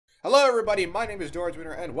Hello everybody, my name is George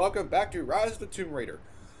Winter, and welcome back to Rise of the Tomb Raider.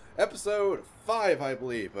 Episode 5, I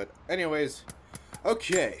believe, but anyways,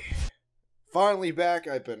 okay. Finally back.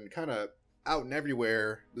 I've been kind of out and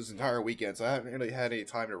everywhere this entire weekend, so I haven't really had any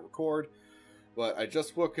time to record. But I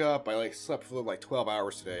just woke up, I slept for like 12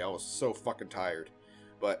 hours today. I was so fucking tired.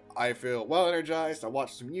 But I feel well energized. I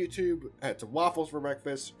watched some YouTube, had some waffles for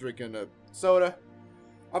breakfast, drinking a soda.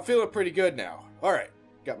 I'm feeling pretty good now. Alright,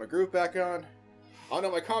 got my groove back on. I know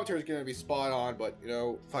my commentary is going to be spot on, but, you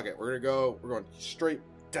know, fuck it. We're going straight...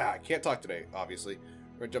 I can't talk today, obviously.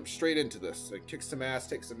 We're going to jump straight into this. Like, kick some ass,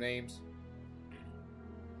 take some names.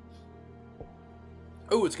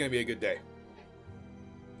 Oh, it's going to be a good day.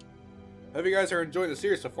 Hope you guys are enjoying the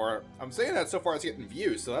series so far. I'm saying that so far it's getting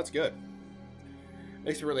views, so that's good.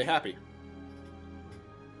 Makes me really happy.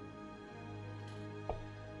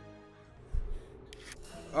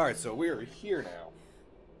 Alright, so we are here now.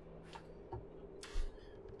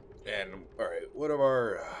 And, alright,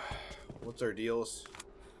 what's our deals?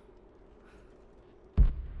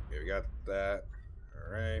 Okay, we got that.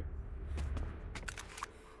 Alright.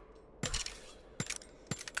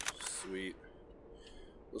 Sweet.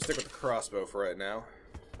 We'll stick with the crossbow for right now.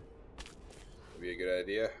 Would be a good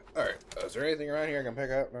idea. Alright, is there anything around here I can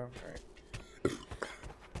pick up? No? Alright.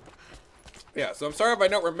 Yeah, so I'm sorry if I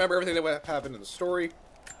don't remember everything that happened in the story.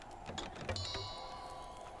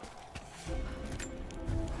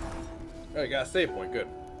 Oh, you got a save point, good.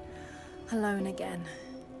 Alone again.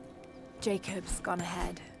 Jacob's gone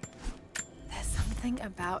ahead. There's something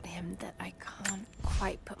about him that I can't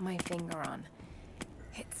quite put my finger on.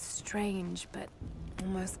 It's strange, but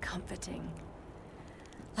almost comforting.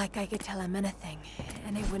 Like I could tell him anything,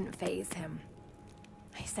 and it wouldn't faze him.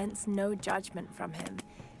 I sense no judgment from him.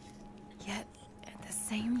 Yet, at the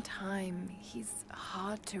same time, he's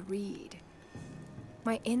hard to read.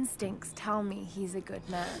 My instincts tell me he's a good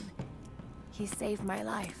man. He saved my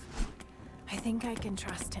life. I think I can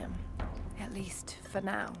trust him, at least for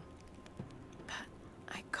now. But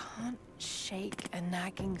I can't shake a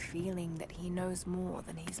nagging feeling that he knows more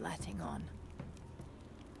than he's letting on.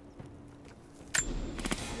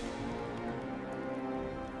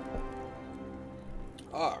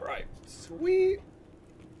 Alright, sweet.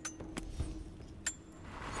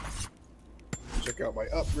 Check out my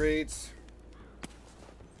upgrades.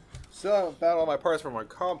 Still haven't found all my parts for my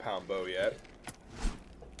compound bow yet.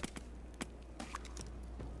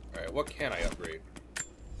 Alright, what can I upgrade?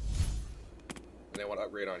 And I want to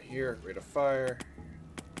upgrade on here. Rate of fire.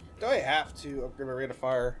 Do I have to upgrade my rate of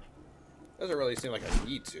fire? Doesn't really seem like I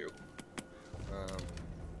need to.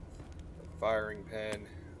 Firing pen.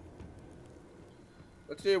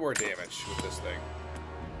 Let's do more damage with this thing.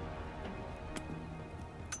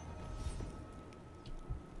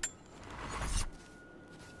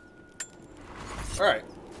 Alright.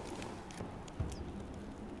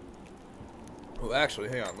 Well, actually,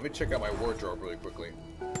 hang on. Let me check out my wardrobe really quickly.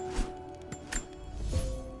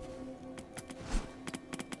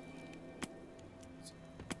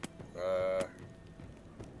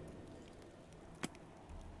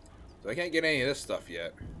 So I can't get any of this stuff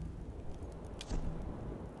yet.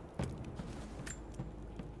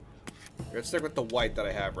 Let's stick with the white that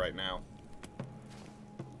I have right now.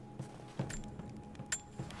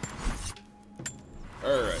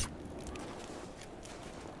 Alright.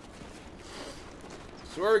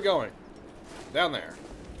 So where are we going? Down there.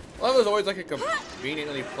 Well, there's always like a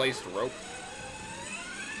conveniently placed rope.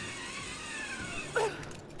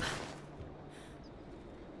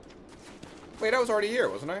 Wait, I was already here,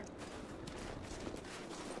 wasn't I?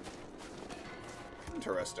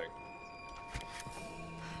 Interesting.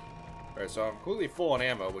 Alright, so I'm completely full on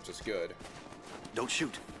ammo, which is good. Don't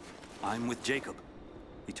shoot. I'm with Jacob.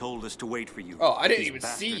 He told us to wait for you. Oh, I didn't These even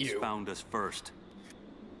see you. Found us first.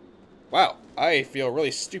 Wow, I feel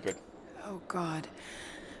really stupid. Oh God,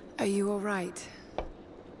 are you all right?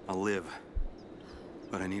 I'll live.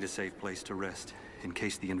 But I need a safe place to rest in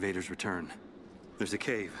case the invaders return. There's a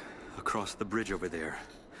cave across the bridge over there.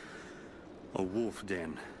 A wolf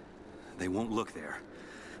den. They won't look there.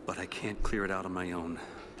 But I can't clear it out on my own.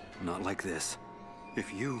 Not like this.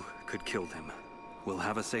 If you could kill them, we'll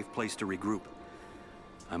have a safe place to regroup.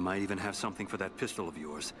 I might even have something for that pistol of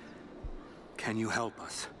yours. Can you help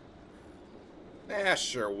us? Eh,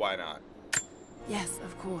 sure, why not? Yes,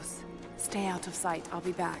 of course. Stay out of sight. I'll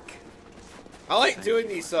be back. I like doing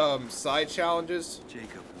these side challenges.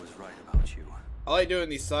 Jacob was right about you. I like doing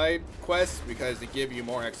these side quests because they give you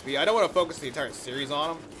more XP. I don't want to focus the entire series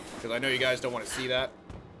on them because I know you guys don't want to see that.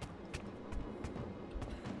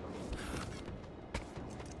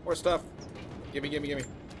 More stuff. Gimme, gimme, gimme.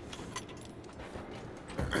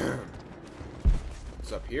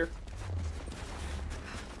 What's up here?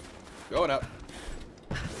 Going up.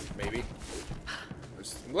 Maybe.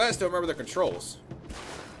 I'm glad I still remember the controls.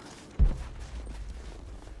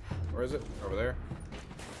 Where is it? Over there.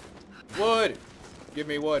 Wood! Give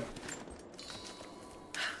me wood.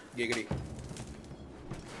 Giggity.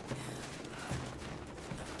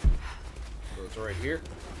 So it's right here.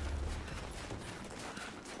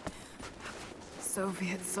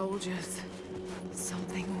 Soviet soldiers.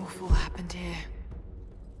 Something awful happened here.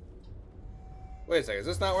 Wait a second, is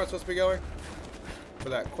this not where I'm supposed to be going? For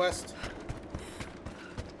that quest?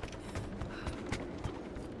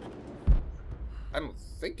 I don't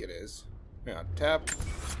think it is. Hang on, tab.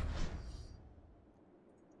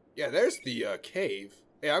 Yeah, there's the cave.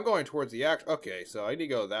 Hey, I'm going towards the act. Okay, so I need to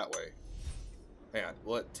go that way. Hang on,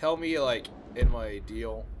 will it tell me, like, in my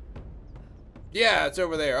deal? Yeah, it's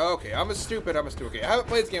over there. Okay, I'm a stupid. Okay, I haven't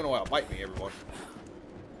played this game in a while. Bite me, everyone.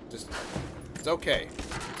 Just, it's okay.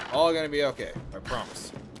 It's all gonna be okay. I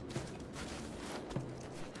promise.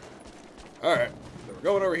 Alright, so we're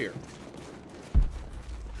going over here.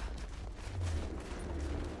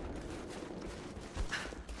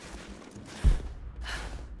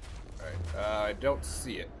 Alright, I don't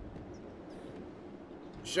see it.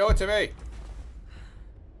 Show it to me!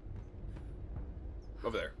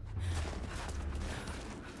 Over there.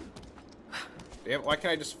 Damn, why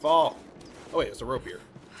can't I just fall? Oh wait, there's a rope here.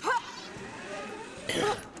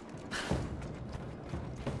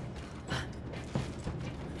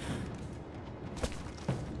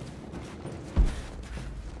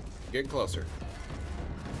 Getting closer.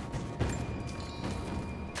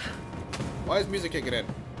 Why is music kicking in?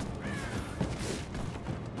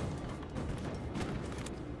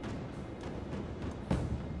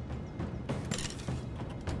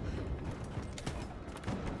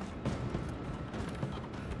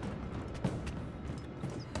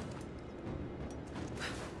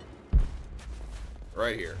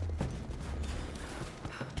 Right here.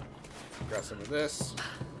 Got some of this.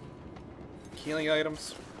 Healing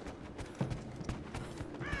items.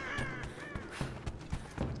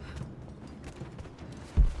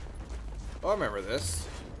 Oh, I remember this.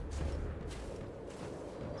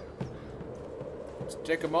 Let's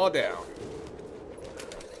take them all down.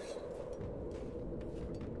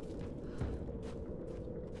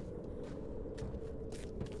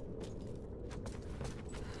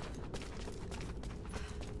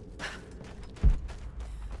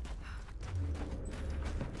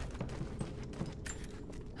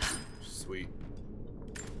 Sweet.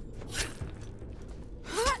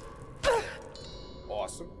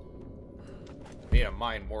 Awesome. Need to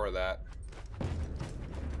mine more of that.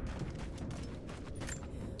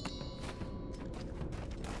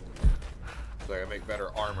 So I can make better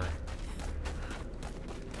armor.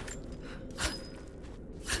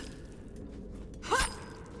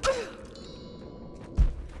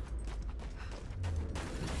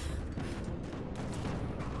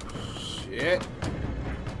 Shit.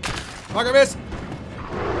 Fuck, I missed!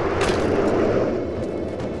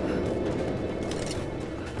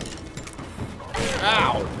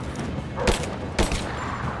 Ow!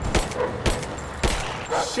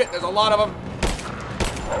 Shit, there's a lot of them.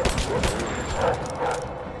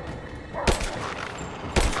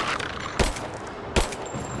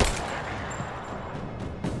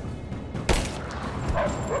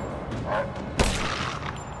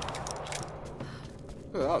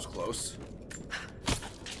 Oh, that was close.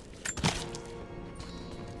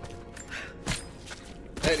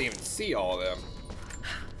 I didn't even see all of them.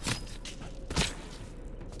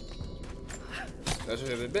 That should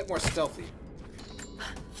have been a bit more stealthy.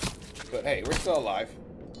 But hey, we're still alive.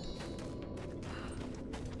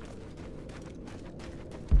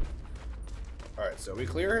 Alright, so we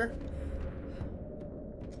clear here?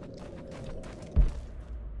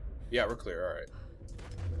 Yeah, we're clear, alright.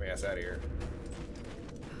 Let me ass out of here.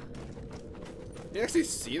 Can you actually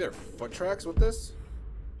see their foot tracks with this?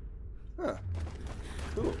 Huh.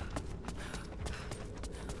 Cool.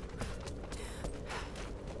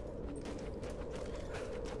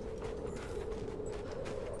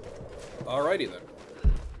 Alrighty then.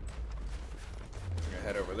 I'm gonna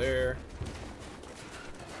head over there.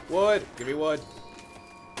 Wood! Give me wood.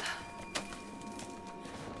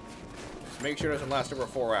 Just make sure it doesn't last over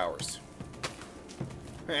 4 hours.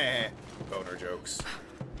 Heh. Boner jokes.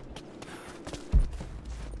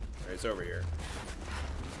 Alright, it's over here.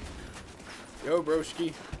 Yo,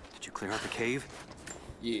 broski. Did you clear out the cave?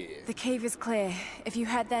 Yeah. The cave is clear. If you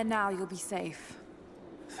head there now, you'll be safe.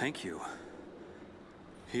 Thank you.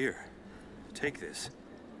 Here, take this.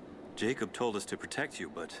 Jacob told us to protect you,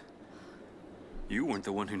 but you weren't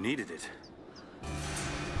the one who needed it.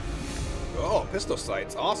 Oh, pistol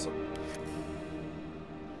sights. Awesome.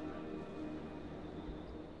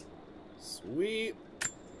 Sweet.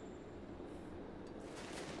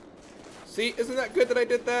 See, isn't that good that I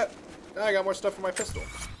did that? Now I got more stuff for my pistol.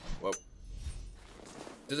 Whoa.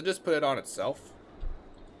 Does it just put it on itself?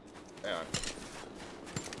 Hang on.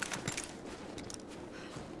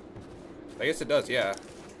 I guess it does, yeah.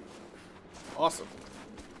 Awesome.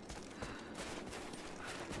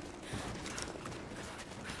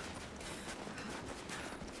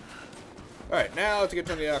 Alright, now let's get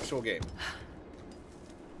to the actual game.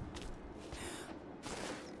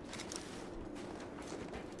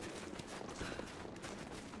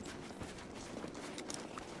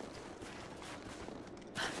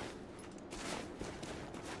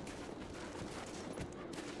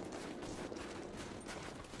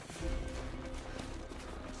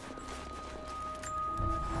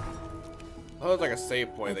 Oh, it's like a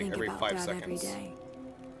save point, I think, every 5 seconds. Every day.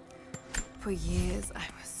 For years, I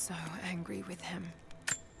was so angry with him.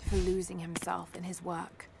 For losing himself in his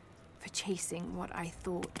work. For chasing what I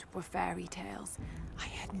thought were fairy tales. I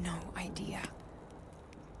had no idea.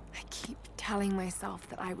 I keep telling myself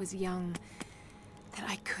that I was young. That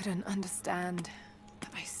I couldn't understand. But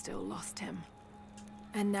I still lost him.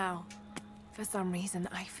 And now, for some reason,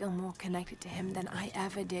 I feel more connected to him than I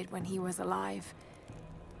ever did when he was alive.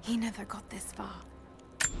 He never got this far,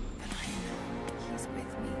 but I know he's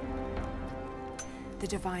with me. The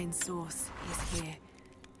divine source is here,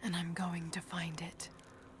 and I'm going to find it.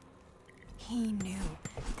 He knew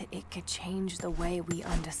that it could change the way we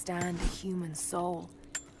understand the human soul.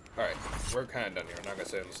 Alright, we're kind of done here. I'm not going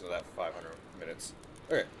to sit and listen to that for 500 minutes.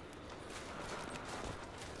 Okay.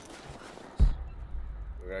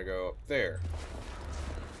 We're going to go up there.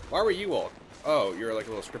 Why were you all? Oh, you're like a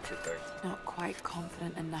little scripture thing. Not quite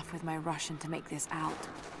confident enough with my Russian to make this out,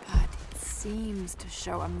 but it seems to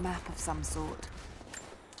show a map of some sort.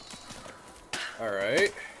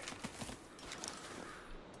 Alright.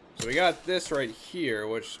 So we got this right here,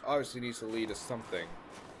 which obviously needs to lead to something.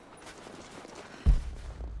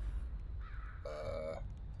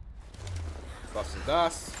 Was ist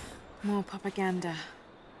das? More propaganda.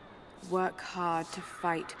 Work hard to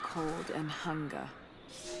fight cold and hunger.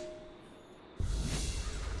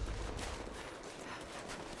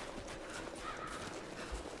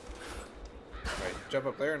 Right, jump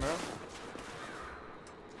up there now.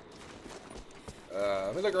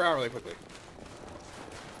 Let me look around really quickly.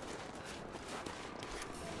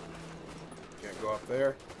 Can't go up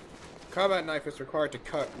there. Combat knife is required to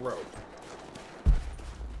cut rope.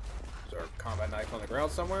 Is there a combat knife on the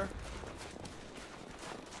ground somewhere?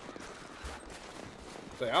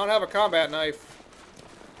 Say, I don't have a combat knife.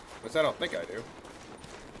 At least I don't think I do.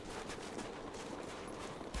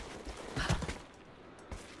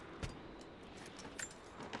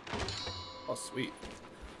 Oh, sweet.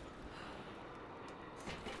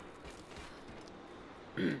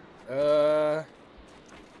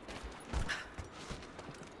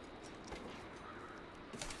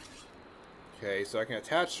 Okay, so I can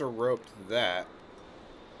attach the rope to that.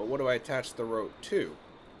 But what do I attach the rope to?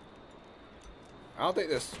 I don't think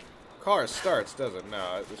this car starts, does it?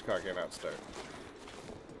 No, this car cannot start.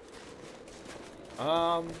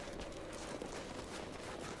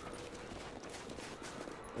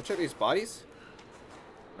 Let's check these bodies.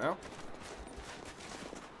 No?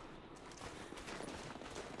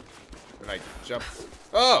 When I jump...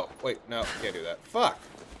 Oh! Wait, no, can't do that. Fuck!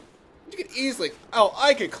 You could easily... Oh,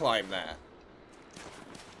 I could climb that!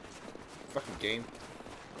 Fucking game.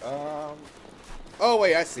 Oh,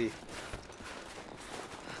 wait, I see.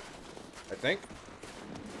 I think.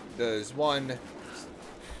 There's one...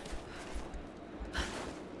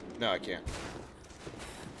 No, I can't.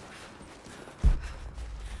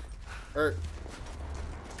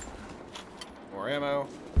 More ammo.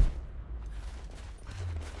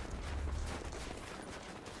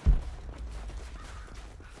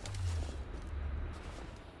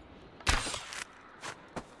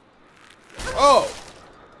 Oh!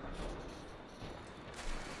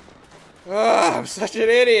 Ah, I'm such an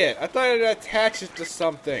idiot. I thought I'd attach it to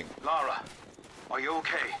something. Lara, are you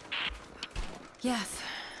okay? Yes,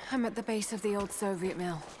 I'm at the base of the old Soviet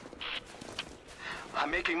mill.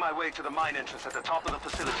 I'm making my way to the mine entrance at the top of the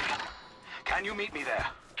facility. Can you meet me there?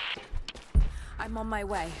 I'm on my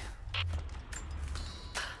way.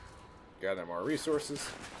 Gather more resources.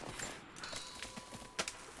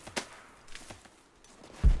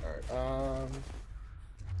 Alright,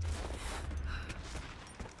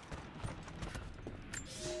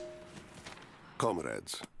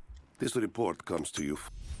 Comrades, this report comes to you.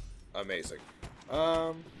 Amazing.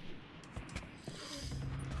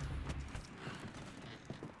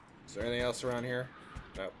 Is there anything else around here?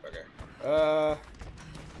 Nope. Okay.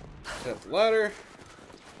 Set the ladder.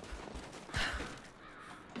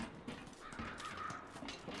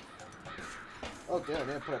 Oh damn! I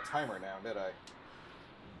didn't put a timer down, did I?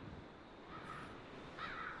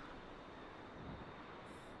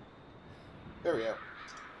 There we go.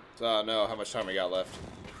 So I don't know how much time we got left.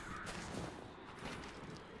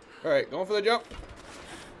 Alright, going for the jump.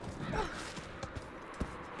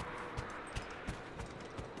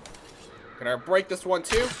 Can I break this one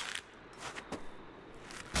too?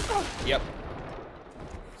 Yep.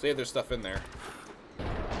 See if there's stuff in there.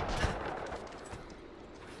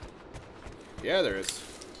 Yeah, there is.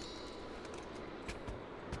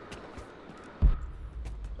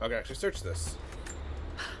 I can actually search this.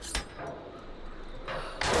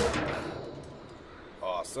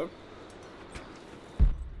 Awesome.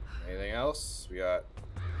 Anything else? We got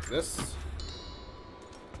this.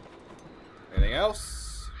 Anything else?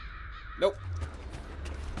 Nope.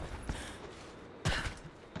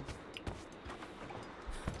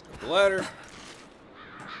 The ladder.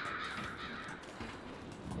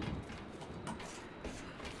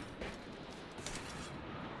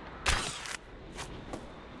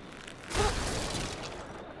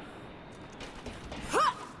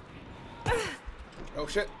 Oh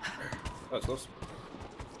shit. That was close.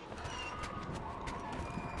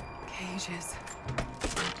 Cages.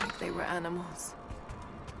 Like they were animals.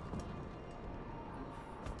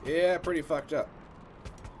 Yeah, pretty fucked up.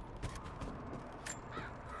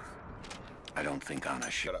 I don't think Anna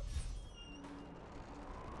should. Shut up.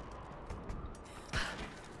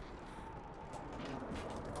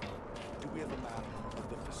 Do we have a map of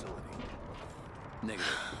the facility? Negative.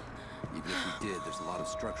 Even if we did, there's a lot of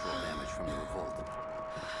structural damage from the revolt.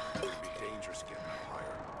 It would be dangerous getting up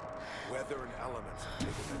higher. Weather and elements have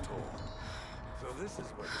taken their toll. So this is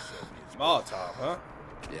where the Soviets... Molotov, huh?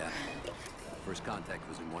 Yeah. First contact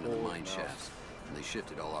was in one of the mine shafts, and they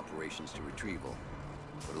shifted all operations to retrieval.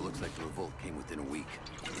 But it looks like the revolt came within a week.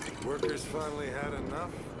 Workers finally had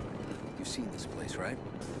enough? You've seen this place, right?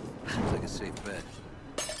 Seems like a safe bet.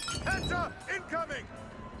 Heads up! Incoming!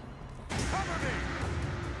 Cover me!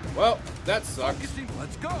 Well, that sucks.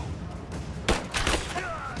 Let's go!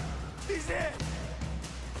 He's in!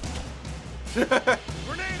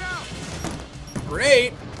 Grenade out!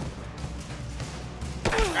 Great!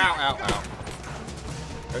 Ow, ow, ow.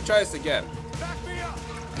 Let's try this again. Back me up!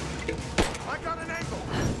 I got an angle!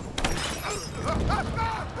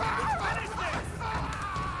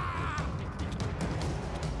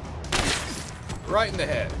 Right in the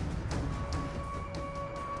head.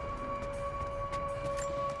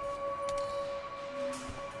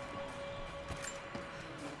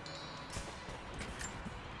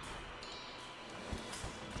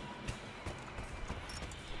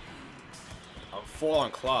 I'm full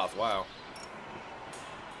on cloth, wow.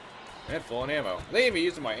 And full on ammo. They even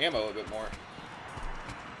using my ammo a little bit more.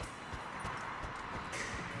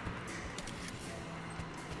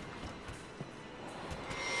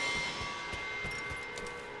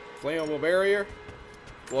 Flammable barrier?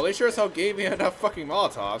 Well, they sure as hell gave me enough fucking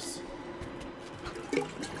Molotovs.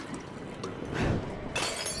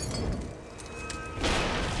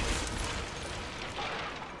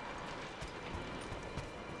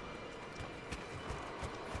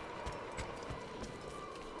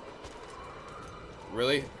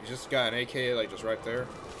 Really? You just got an AK like just right there?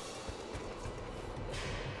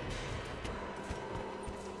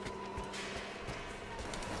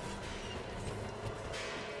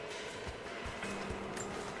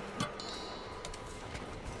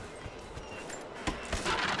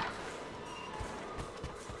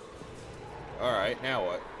 Alright, now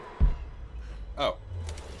what? Oh.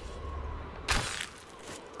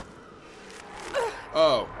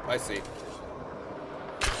 Oh, I see.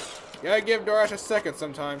 Gotta give Darash a second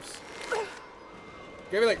sometimes.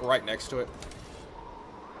 Maybe like right next to it.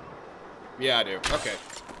 Yeah, I do. Okay.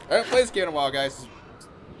 I haven't played this game in a while, guys.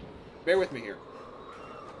 Bear with me here.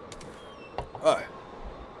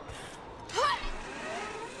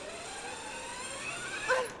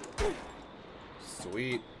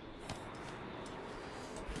 Sweet.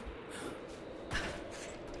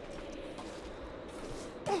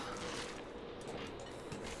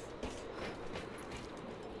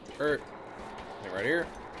 Hurt. Right here.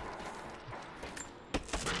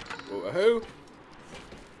 Woohoo.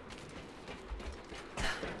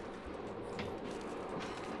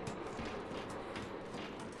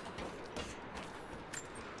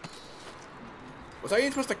 Was I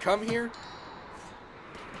even supposed to come here?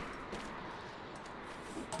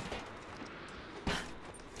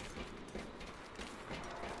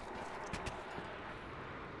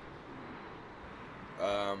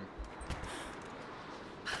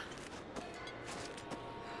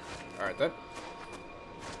 Alright then.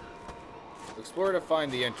 Explore to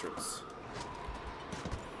find the entrance.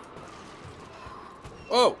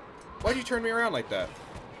 Oh! Why'd you turn me around like that?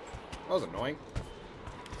 That was annoying.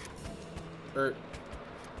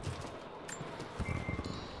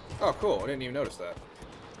 Oh, cool. I didn't even notice that.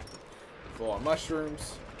 Full on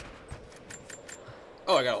mushrooms.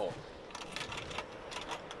 Oh, I got a hole.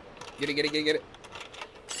 Get it, get it, get it, get it.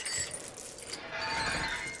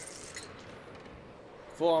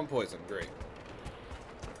 Full on poison. Great.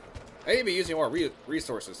 I need to be using more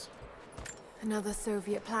resources. Another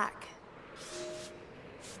Soviet plaque.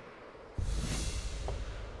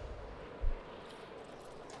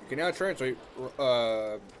 You can now translate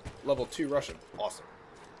level 2 Russian. Awesome.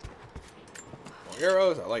 More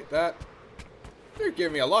arrows. I like that. They're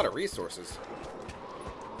giving me a lot of resources.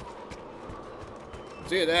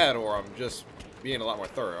 It's either that or I'm just being a lot more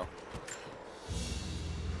thorough.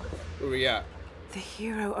 What do we got? The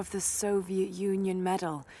Hero of the Soviet Union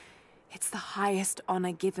Medal. It's the highest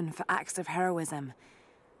honor given for acts of heroism.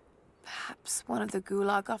 Perhaps one of the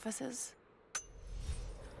Gulag officers?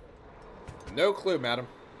 No clue, madam.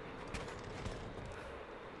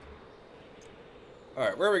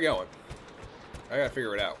 Alright, where are we going? I gotta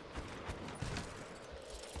figure it out.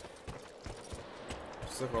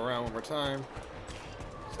 Circle around one more time.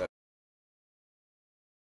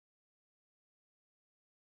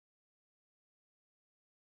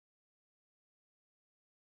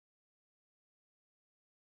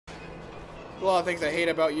 A lot of things I hate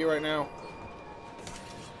about you right now.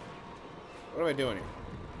 What am I doing here?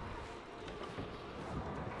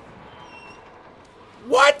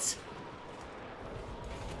 What?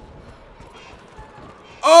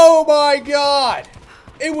 Oh my god!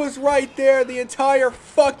 It was right there the entire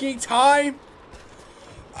fucking time?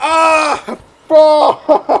 Ah!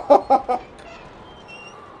 Fuck!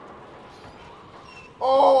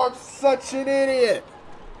 Oh, I'm such an idiot!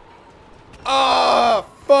 Ah!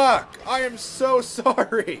 Fuck! I am so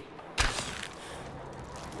sorry!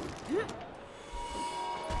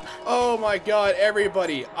 Oh my god,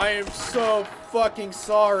 everybody! I am so fucking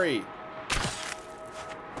sorry!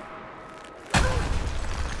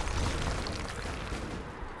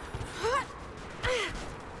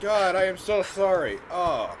 God, I am so sorry.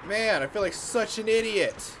 Oh, man, I feel like such an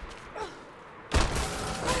idiot.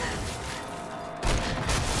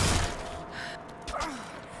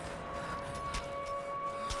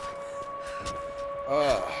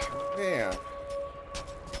 Oh, man.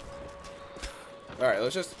 Alright,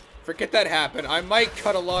 let's just forget that happened. I might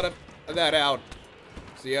cut a lot of that out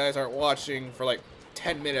so you guys aren't watching for like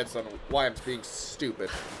 10 minutes on why I'm being stupid.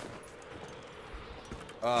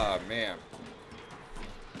 Oh, man.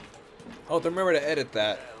 I'll have to remember to edit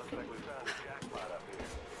that. Looks like we found a jackpot up here.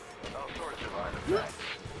 All sorts of artifacts.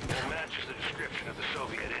 It matches the description of the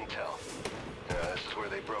Soviet intel. This is where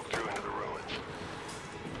they broke through into the ruins.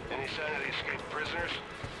 Any sign of the escaped prisoners?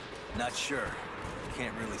 Not sure.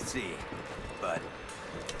 Can't really see, but...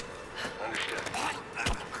 Understood.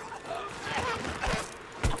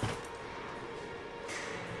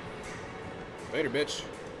 Later, bitch.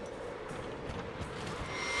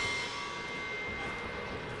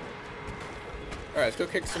 Alright, let's go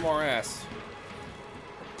kick some more ass.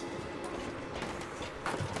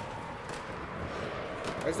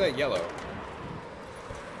 Where's that yellow?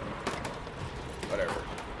 Whatever.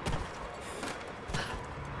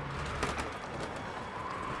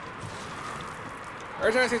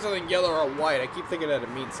 Every time I say something yellow or white, I keep thinking that it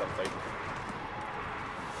means something.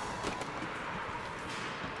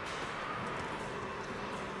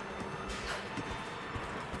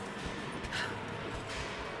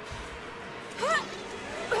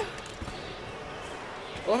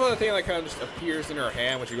 I love how the thing like kind of just appears in her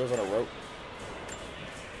hand when she goes on a rope.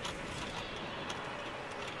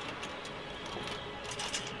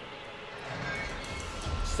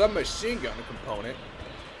 Submachine gun component.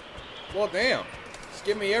 Well, damn. Just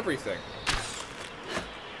give me everything.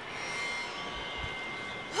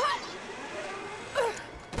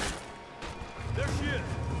 There she is.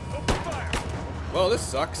 Open fire. Well, this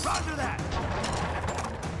sucks. Roger that.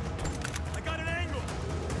 I got an angle.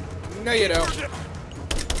 No, you don't.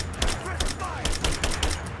 Press fire.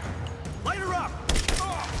 Light her up.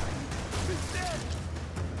 Oh, she's dead.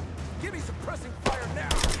 Give me suppressing fire now.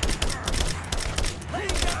 Lay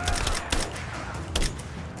down.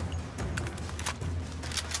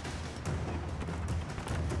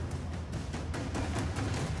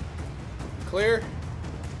 Clear.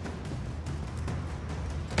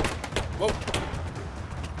 Whoa.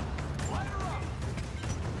 Light her up.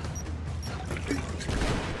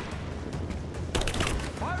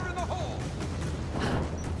 Fire in the hole.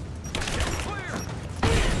 It's clear.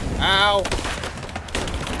 Ow!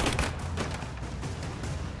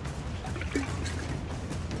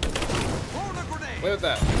 Play with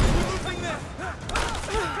that.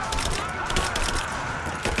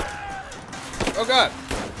 Oh god!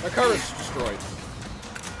 My car is destroyed.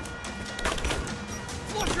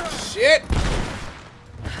 Shit!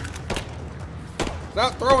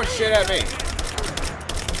 Stop throwing shit at me!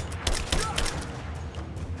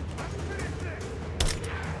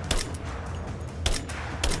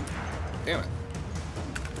 Damn it.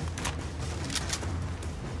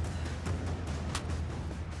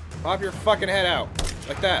 Pop your fucking head out.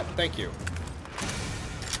 Like that. Thank you.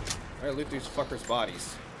 Alright, loot these fuckers'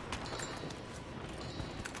 bodies.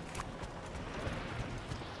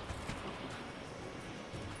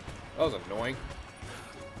 That was annoying.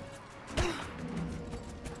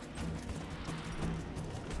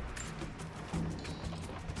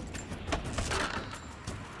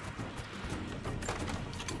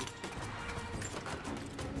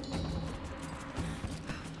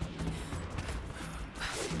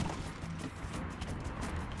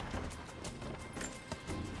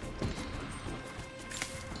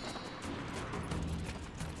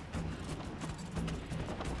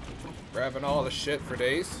 Grabbing all the shit for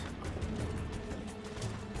days.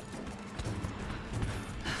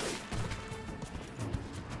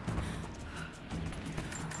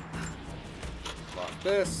 Lock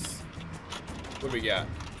this. What do we got?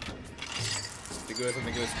 Something good,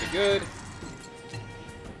 something good, something good.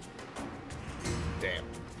 Damn.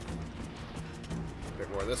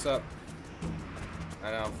 Pick more of this up.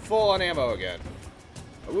 And I'm full on ammo again.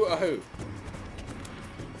 Ahoo, ahoo.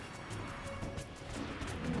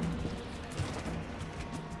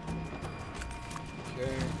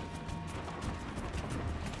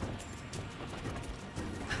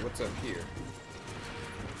 What's up here?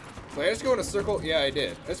 Did I just go in a circle? Yeah, I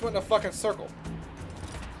did. I just went in a fucking circle.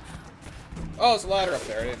 Oh, there's a ladder up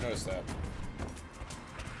there. I didn't notice that.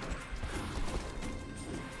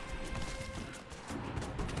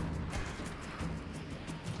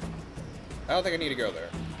 I don't think I need to go there.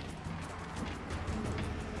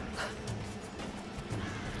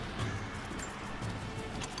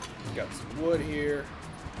 Got some wood here.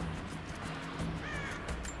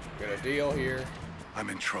 Got a deal here. I'm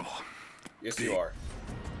in trouble. Yes, you are.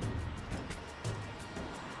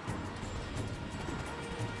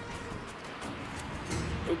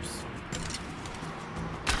 Oops.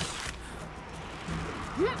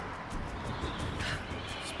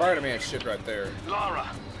 Spider-Man shit right there. Lara,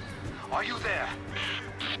 are you there?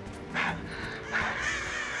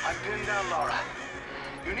 I'm pinned down, Lara.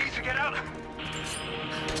 You need to get out.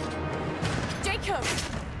 Jacob!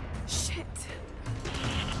 Shit.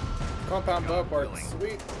 Compound bug parts.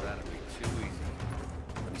 Sweet. That'd be too easy.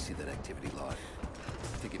 Let me see that activity log.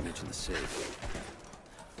 I think it mentioned the safe.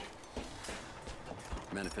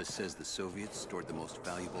 Manifest says the Soviets stored the most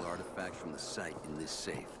valuable artifacts from the site in this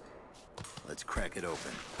safe. Let's crack it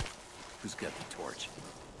open. Who's got the torch?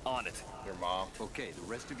 On it. Your mom. Okay, the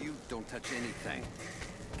rest of you, don't touch anything.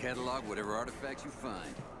 Catalog whatever artifacts you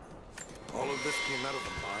find. All of this came out of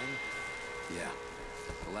the mine? Yeah.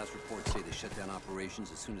 The last reports say they shut down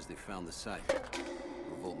operations as soon as they found the site.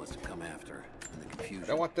 Revolt must have come after, and the confusion. I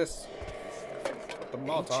don't want this. The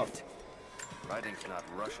Molotov. Writing's not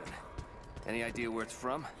Russian. Any idea where it's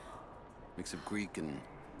from? Mix of Greek and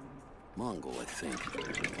Mongol, I think.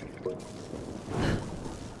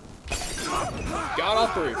 Got all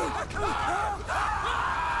three.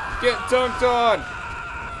 Get dunked on.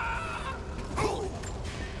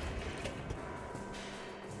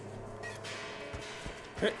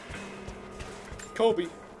 Kobe.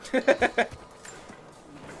 Can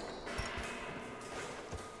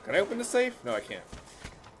I open the safe? No, I can't.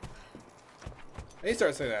 He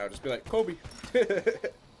starts saying that, I'll just be like, Kobe.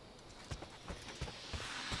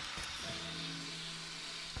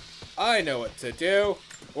 I know what to do.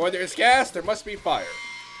 Where there's gas, there must be fire.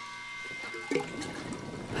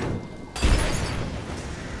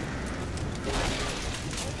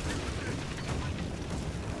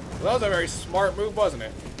 Well, that was a very smart move, wasn't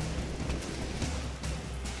it?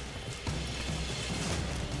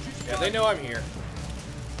 Yeah, they know I'm here.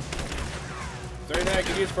 Is there anything I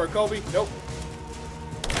can use for a Kobe? Nope.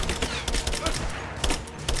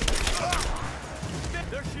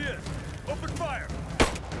 There she is. Open fire.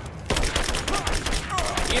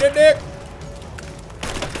 Eat a dick!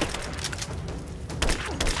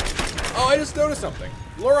 Oh, I just noticed something.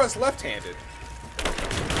 Laura's left-handed.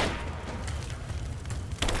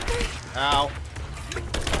 Ow.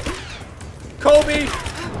 Kobe!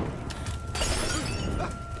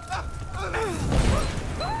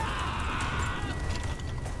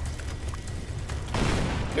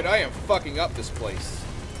 Dude, I am fucking up this place.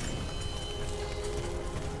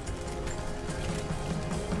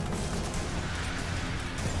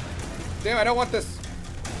 Damn, I don't want this.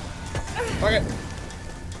 Fuck it.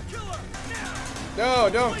 No,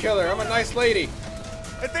 don't kill her. I'm a nice lady.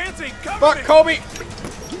 Advancing! Cover Fuck, me! Kobe!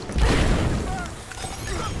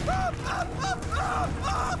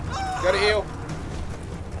 Gotta heal.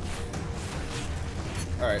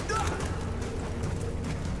 Alright.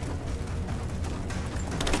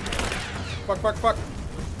 Fuck, fuck, fuck.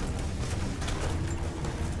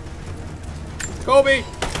 Kobe!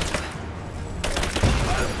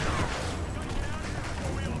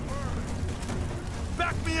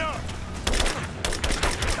 Back me up!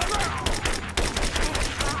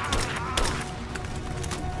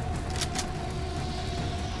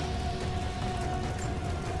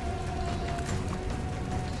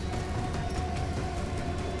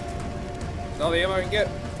 All the ammo I can get?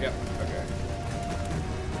 Yep, okay.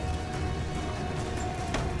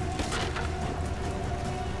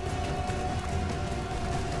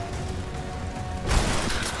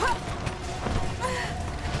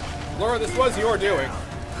 Laura, this was your doing.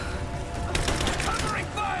 Covering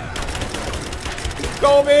fire!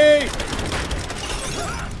 Kobe!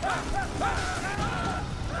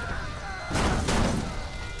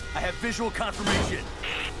 I have visual confirmation.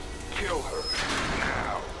 Kill her.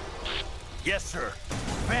 Now. Yes, sir.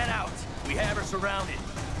 Fan out. We have her surrounded.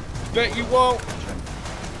 Bet you won't.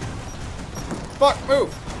 Fuck,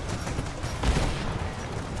 move.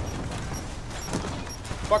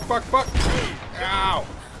 Fuck, fuck, fuck. Ow.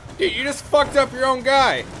 Dude, you just fucked up your own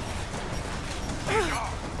guy.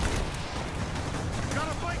 Got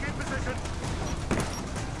a flanking position.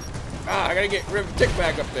 Ah, I gotta get Riv Tick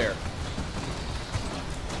back up there.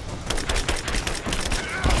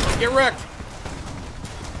 Get wrecked.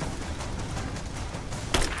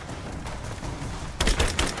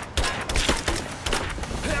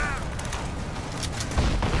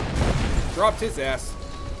 Dropped his ass.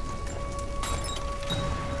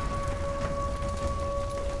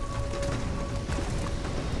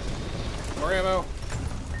 More ammo.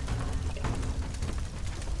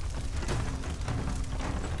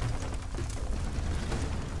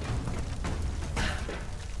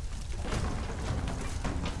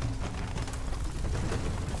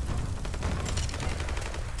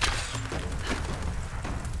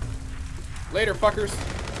 Later, fuckers.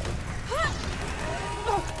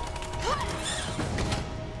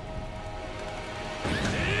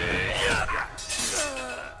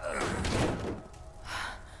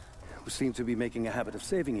 We seem to be making a habit of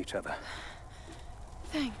saving each other.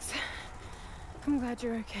 Thanks. I'm glad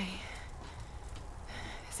you're okay.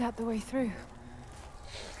 Is that the way through?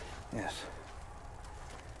 Yes.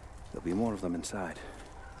 There'll be more of them inside.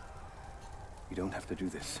 You don't have to do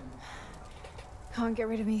this. Can't get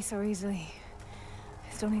rid of me so easily.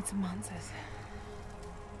 I still need some answers.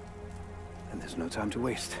 And there's no time to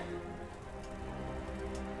waste.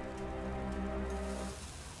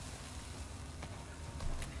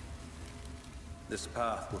 This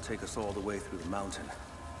path will take us all the way through the mountain.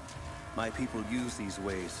 My people used these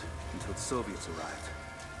ways until the Soviets arrived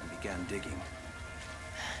and began digging.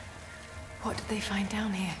 What did they find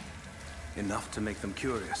down here? Enough to make them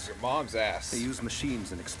curious. Your mom's ass. They used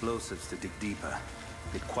machines and explosives to dig deeper.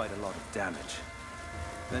 Did quite a lot of damage.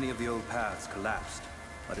 Many of the old paths collapsed,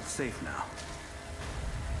 but it's safe now.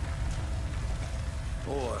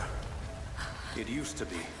 Or it used to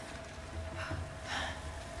be.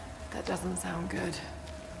 That doesn't sound good.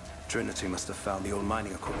 Trinity must have found the old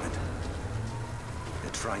mining equipment.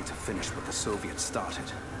 They're trying to finish what the Soviets started.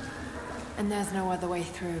 And there's no other way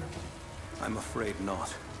through. I'm afraid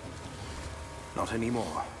not. Not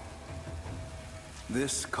anymore.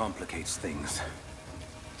 This complicates things.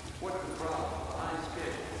 What's the problem?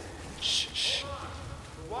 Shh, shh.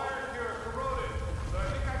 The wires here are corroded, but I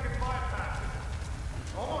think I can bypass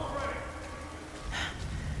it. Almost ready.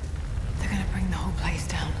 They're gonna bring the whole place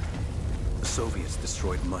down. The Soviets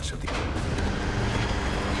destroyed much of the...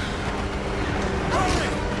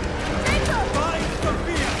 Find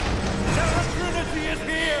Sophia! Terra Trinity is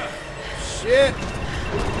here! Shit.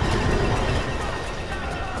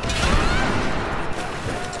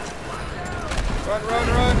 Run, run,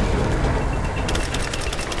 run.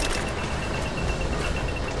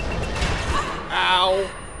 Ow.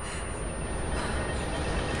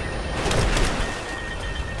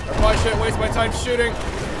 I probably shouldn't waste my time shooting.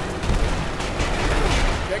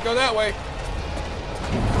 Can't go that way.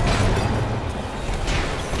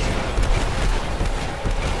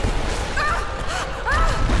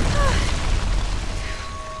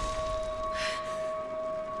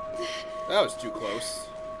 That was too close.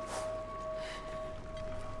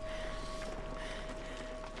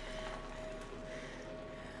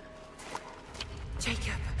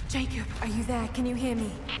 Jacob! Jacob, are you there? Can you hear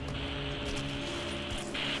me?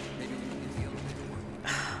 Maybe we can get the elevator working.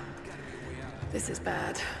 Gotta be a way out. This is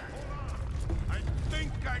bad. I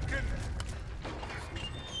think I can...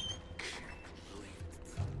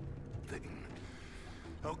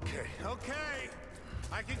 Okay, okay.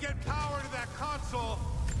 I can get power to that console.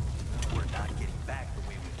 We're not getting back the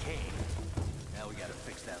way we came. Now we gotta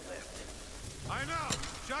fix that lift. I know.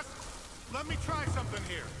 Just let me try something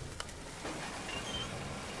here.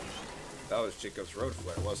 That was Jacob's road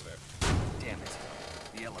flare, wasn't it? Damn it.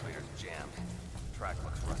 The elevator's jammed. Track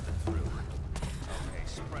looks rusted through. Okay,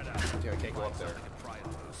 spread out. Yeah, I can't go up there. Something to pry it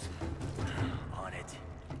loose. On it.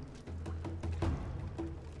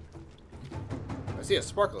 I see a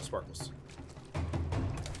sparkle sparkles.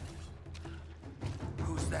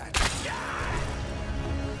 Who's that?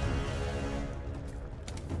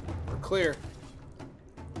 We're clear.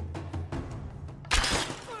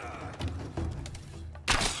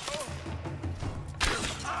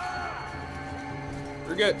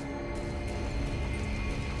 We're good.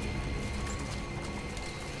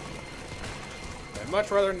 I'd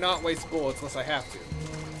much rather not waste bullets unless I have to.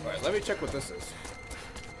 Alright, let me check what this is.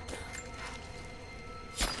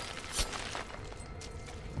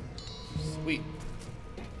 Sweet.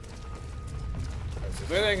 Alright, so is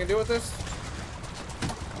there anything I can do with this?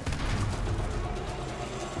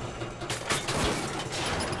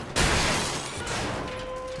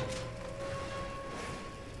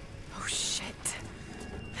 Oh shit.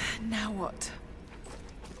 Now what?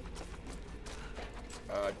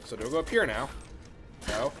 So do we go up here now?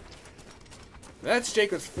 No. That's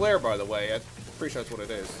Jacob's flare, by the way. I'm pretty sure that's what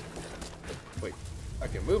it is. Wait, I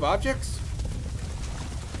can move objects?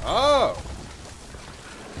 Oh!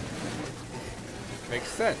 Makes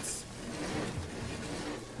sense.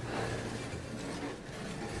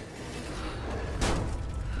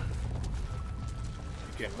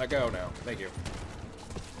 You can let go now. Thank you.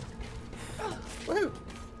 Woohoo!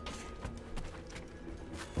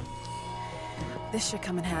 This should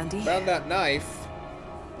come in handy. Found that knife.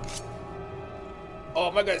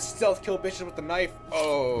 Oh my god, stealth kill bitches with the knife.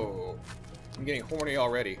 Oh. I'm getting horny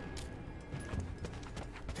already.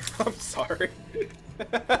 I'm sorry.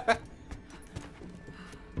 I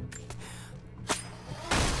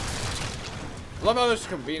love how this is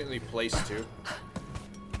conveniently placed too.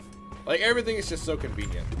 Like everything is just so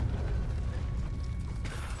convenient.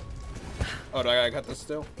 Oh, do I got this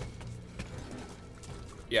still?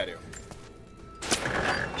 Yeah, I do.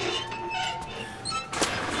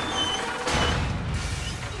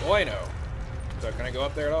 Bueno. So can I go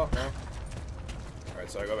up there at all? No?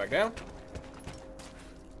 Alright, so I go back down.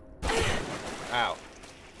 Ow.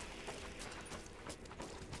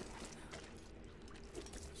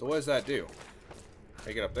 So what does that do? Can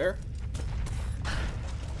I get up there?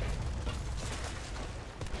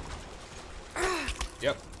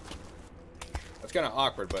 Yep. That's kind of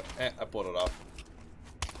awkward, but I pulled it off.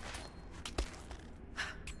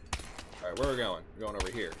 Alright, where are we going? We're going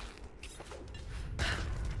over here.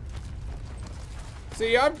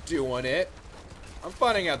 See, I'm doing it. I'm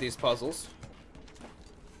finding out these puzzles.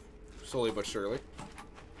 Slowly but surely.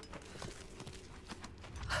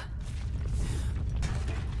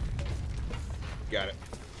 Got it.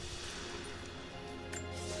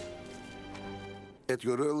 At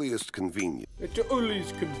your earliest convenience. At your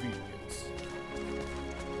earliest convenience.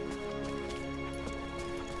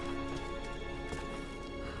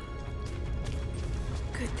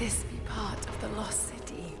 Could this be part of the Lost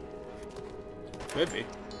City? Could be.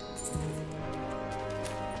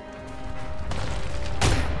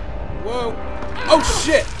 Whoa. Oh,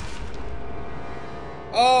 shit!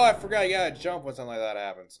 Oh, I forgot you gotta jump when something like that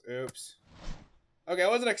happens. Oops. Okay, I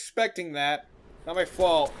wasn't expecting that. Not my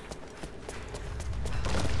fault.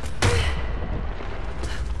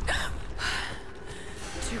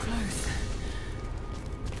 Too close.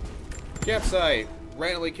 Campsite.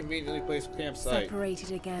 Randomly conveniently placed campsite.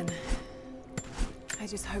 Separated again. I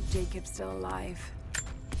just hope Jacob's still alive.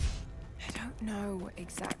 I don't know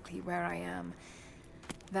exactly where I am.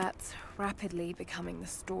 That's rapidly becoming the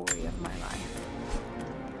story of my life.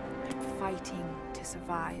 I'm fighting to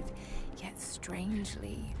survive, yet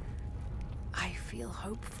strangely, I feel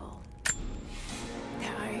hopeful.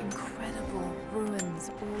 There are incredible ruins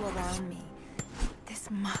all around me. This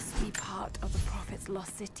must be part of the Prophet's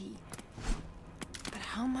lost city. But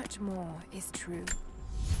how much more is true?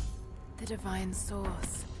 The divine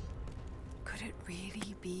source. Could it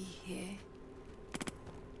really be here?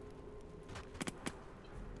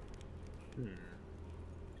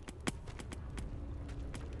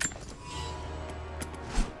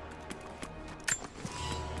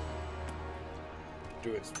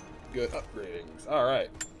 Do it. good upgradings. Alright.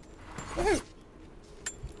 Woohoo!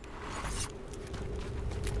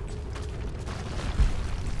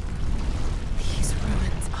 These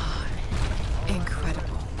ruins are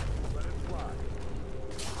incredible.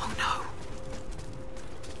 Oh no!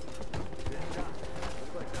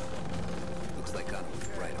 Looks like I was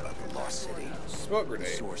right about the Lost City. Smoke The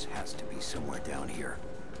grenade. source has to be somewhere down here.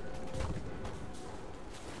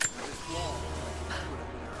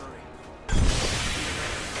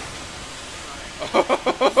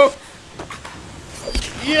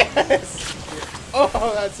 Yes!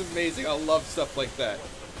 Oh, that's amazing. I love stuff like that.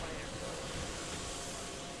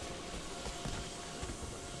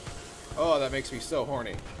 Oh, that makes me so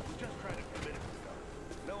horny. Just tried it for minutes ago.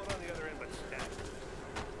 No one on the other end but Stat.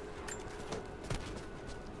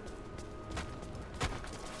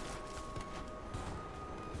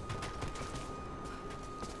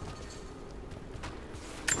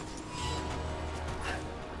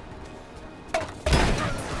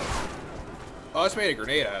 Oh, I just made a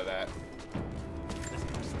grenade out of that.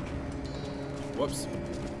 Whoops.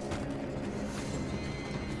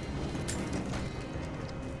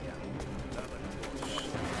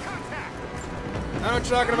 I know what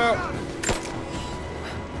you're talking about.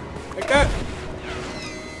 Like that.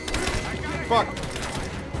 Fuck.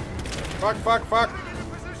 Fuck, fuck, fuck.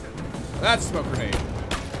 That's a smoke grenade.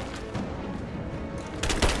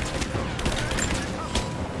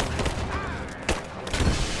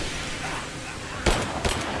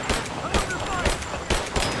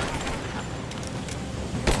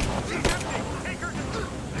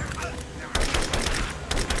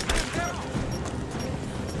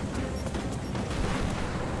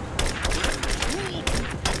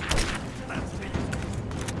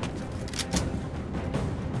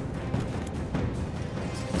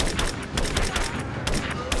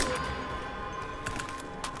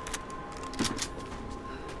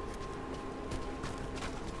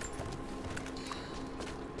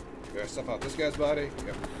 Gotta stuff out this guy's body.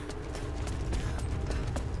 Yep.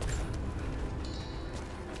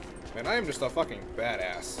 Man, I am just a fucking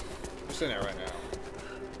badass. Just in there right now.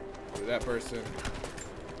 Do that person.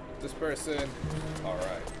 This person.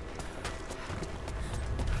 Alright.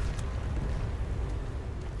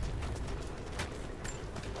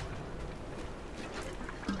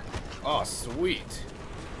 Oh, sweet.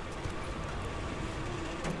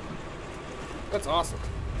 That's awesome.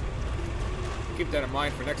 Keep that in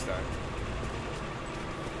mind for next time.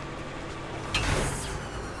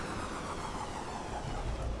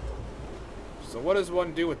 So what does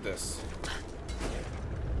one do with this?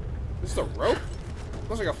 This is a rope?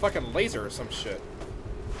 Looks like a fucking laser or some shit.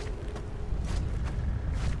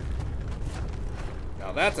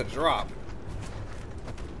 Now that's a drop.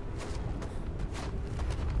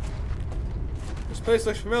 This place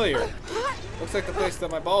looks familiar. Looks like the place that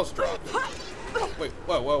my balls dropped. Wait,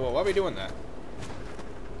 whoa, whoa, whoa, why are we doing that?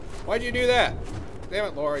 Why'd you do that? Damn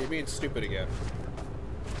it, Laura, you're being stupid again.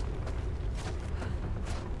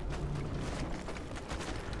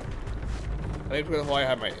 I think that's why I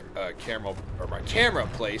have my camera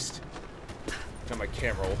placed. Not my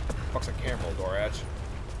camera. Fuck's a camera, Dorach.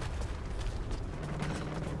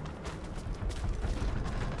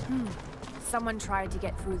 Someone tried to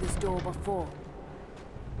get through this door before.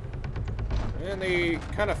 And they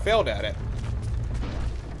kind of failed at it.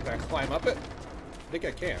 Can I climb up it? I think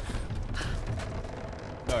I can.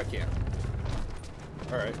 No, I can't.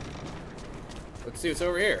 Alright. Let's see what's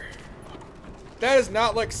over here. That does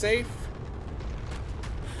not look safe.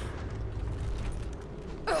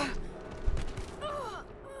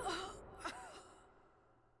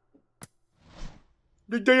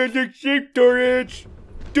 That doesn't look safe, Dorach.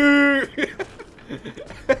 Dude!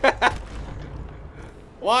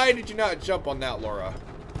 Why did you not jump on that, Laura?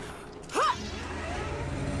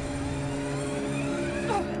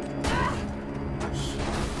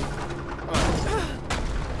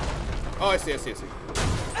 Oh, I see, I see, I see.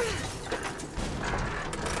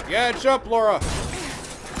 Yeah, jump, Laura!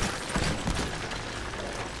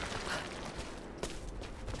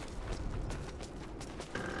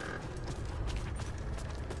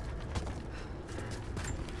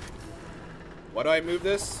 Why do I move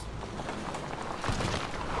this?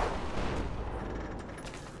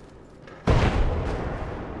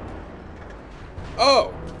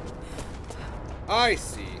 Oh! I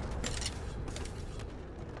see.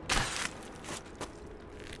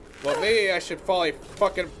 Well, maybe I should probably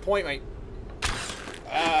fucking point my...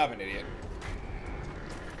 Ah, I'm an idiot.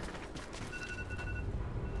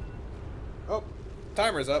 Oh,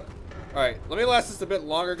 timer's up. Alright, let me last this a bit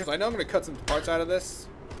longer, because I know I'm going to cut some parts out of this.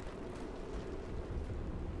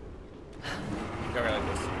 Go right like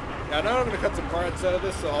this. Yeah, I know I'm going to cut some parts out of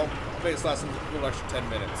this, so I'll make this last a little extra 10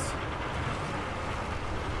 minutes.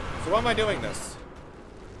 So why am I doing this?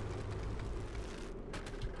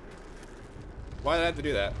 Why did I have to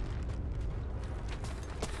do that?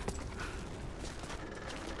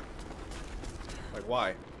 Like,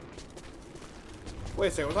 why? Wait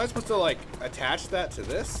a second, was I supposed to, like, attach that to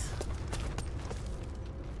this?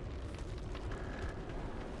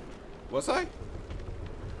 Was I?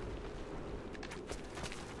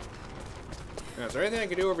 Now, is there anything I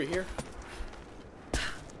can do over here?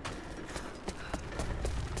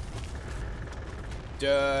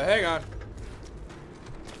 Hang on.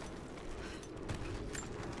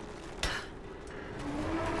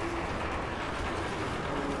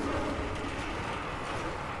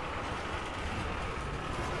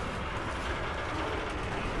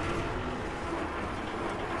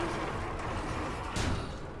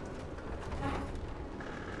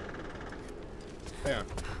 Hang on.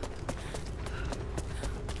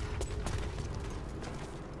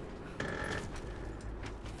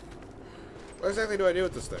 What exactly do I do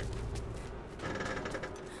with this thing?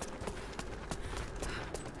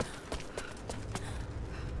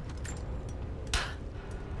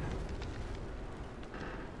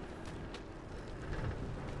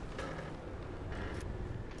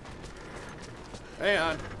 Hang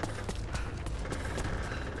on.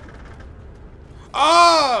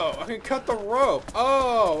 Oh! I can cut the rope.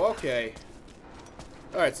 Oh, okay.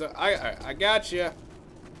 Alright, so I got you.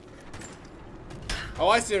 Oh,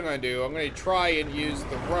 I see what I'm going to do. I'm going to try and use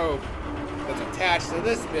the rope that's attached to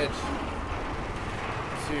this bitch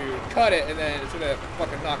to cut it, and then it's going to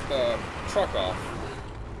fucking knock the truck off.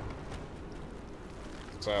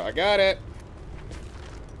 So, I got it.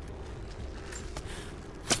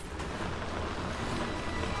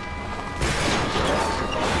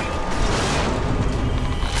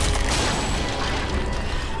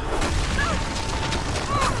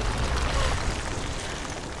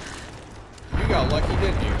 You got lucky,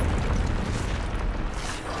 didn't you?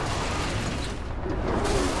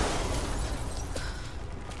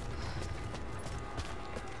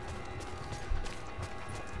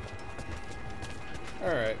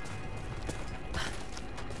 Alright.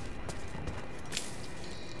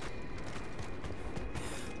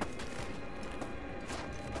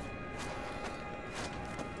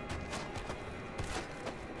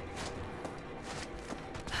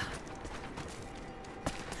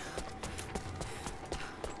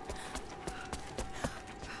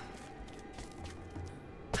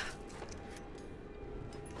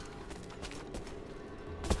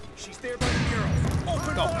 She's there by the mural.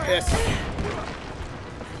 Open Oh, fire! piss.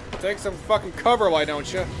 Take some fucking cover, why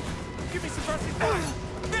don't you? Give me some rusty fire!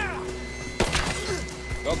 Now!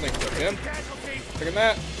 Don't think so, Tim. Casualty! Taking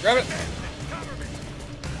that. Grab it. Cover me!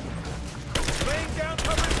 Laying down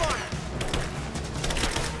covering fire!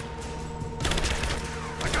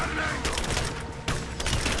 I got an angle!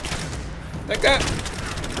 Take that.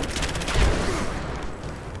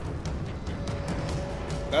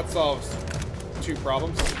 That solves 2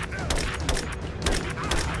 problems.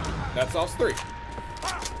 That solves 3.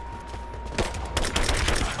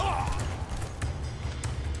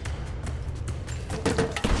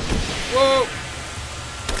 Whoa!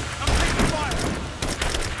 I'm taking fire!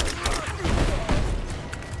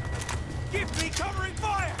 Give me covering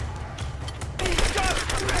fire! Got it!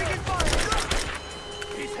 I'm taking fire!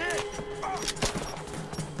 He's hit!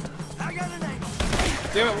 I got an angle!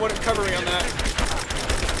 Damn it, wouldn't cover me on that.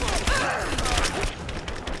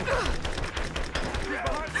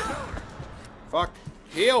 Fuck.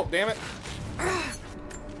 Heal, damn it. Are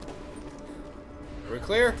we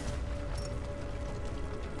clear?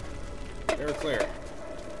 We're clear.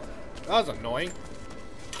 That was annoying.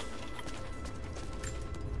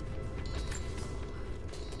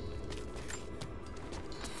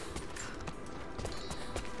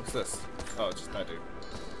 What's this? Oh, it's just that dude.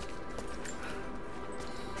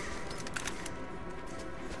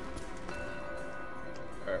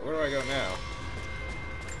 Alright, where do I go now?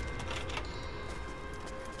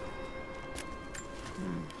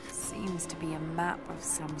 Seems to be a map of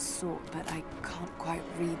some sort, but I can't quite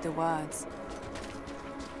read the words.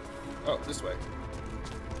 Oh, this way.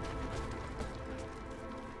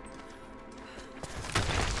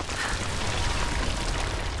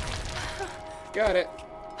 Got it.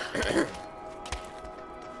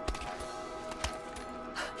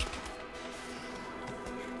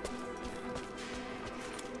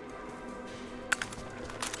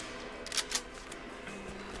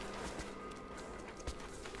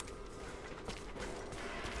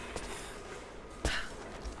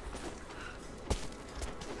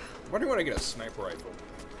 I wonder when I get a sniper rifle.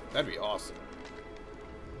 That'd be awesome.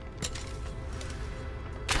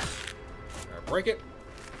 break it.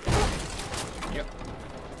 Yep.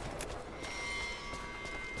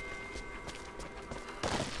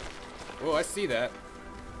 Oh, I see that.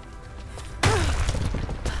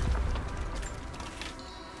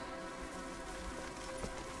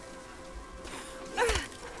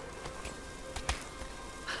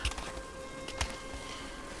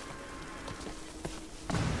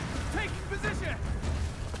 Take position!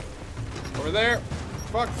 Over there.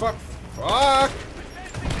 Fuck, fuck, fuck!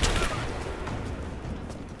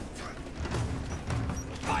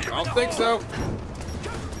 I don't think so.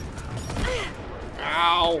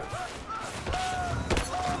 Ow!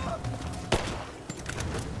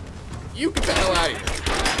 You get the hell out of here!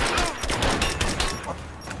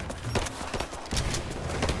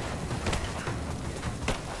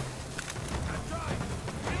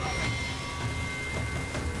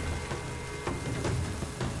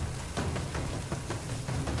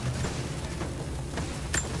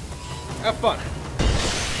 Have fun.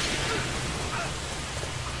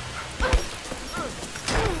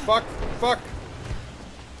 Fuck, fuck.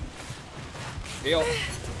 Heal.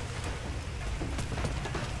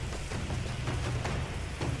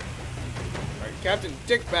 Alright, Captain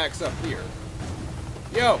Dickback's up here.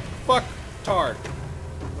 Yo, fuck Tard.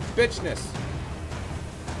 Bitchness.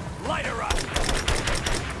 Light her up!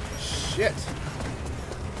 Shit.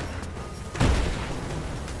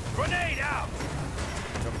 Grenade out!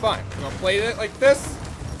 I'm fine. I'm gonna play it like this.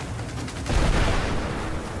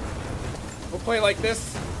 We'll play like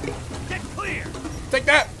this. Get clear! Take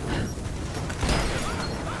that!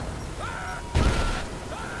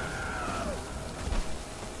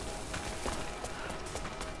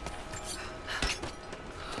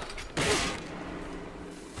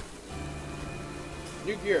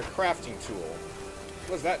 Nuclear crafting tool.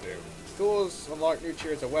 What does that do? Tools unlock new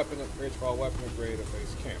tiers of weapon upgrades for all weapon upgrade of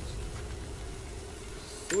base camps.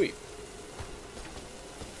 Sweet.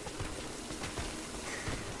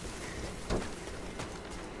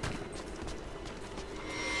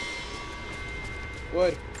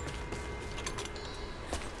 Wood.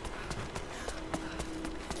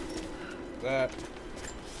 That.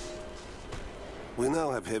 We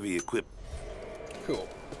now have heavy equipment. Cool.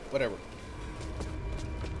 Whatever.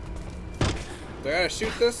 Do I gotta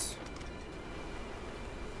shoot this?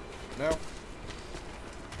 No?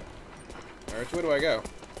 Alright, where do I go?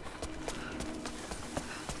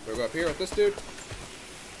 Do I go up here with this dude?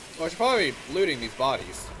 Well, I should probably be looting these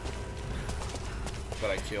bodies that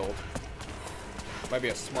I killed. Might be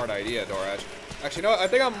a smart idea, Doraj. Actually, you know what? I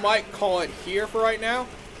think I might call it here for right now.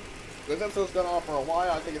 This episode's gone on for a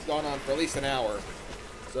while. I think it's gone on for at least an hour.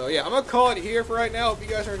 So yeah, I'm gonna call it here for right now. Hope you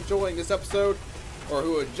guys are enjoying this episode, or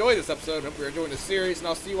who enjoyed this episode. Hope you're enjoying this series, and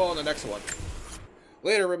I'll see you all in the next one.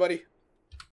 Later, everybody.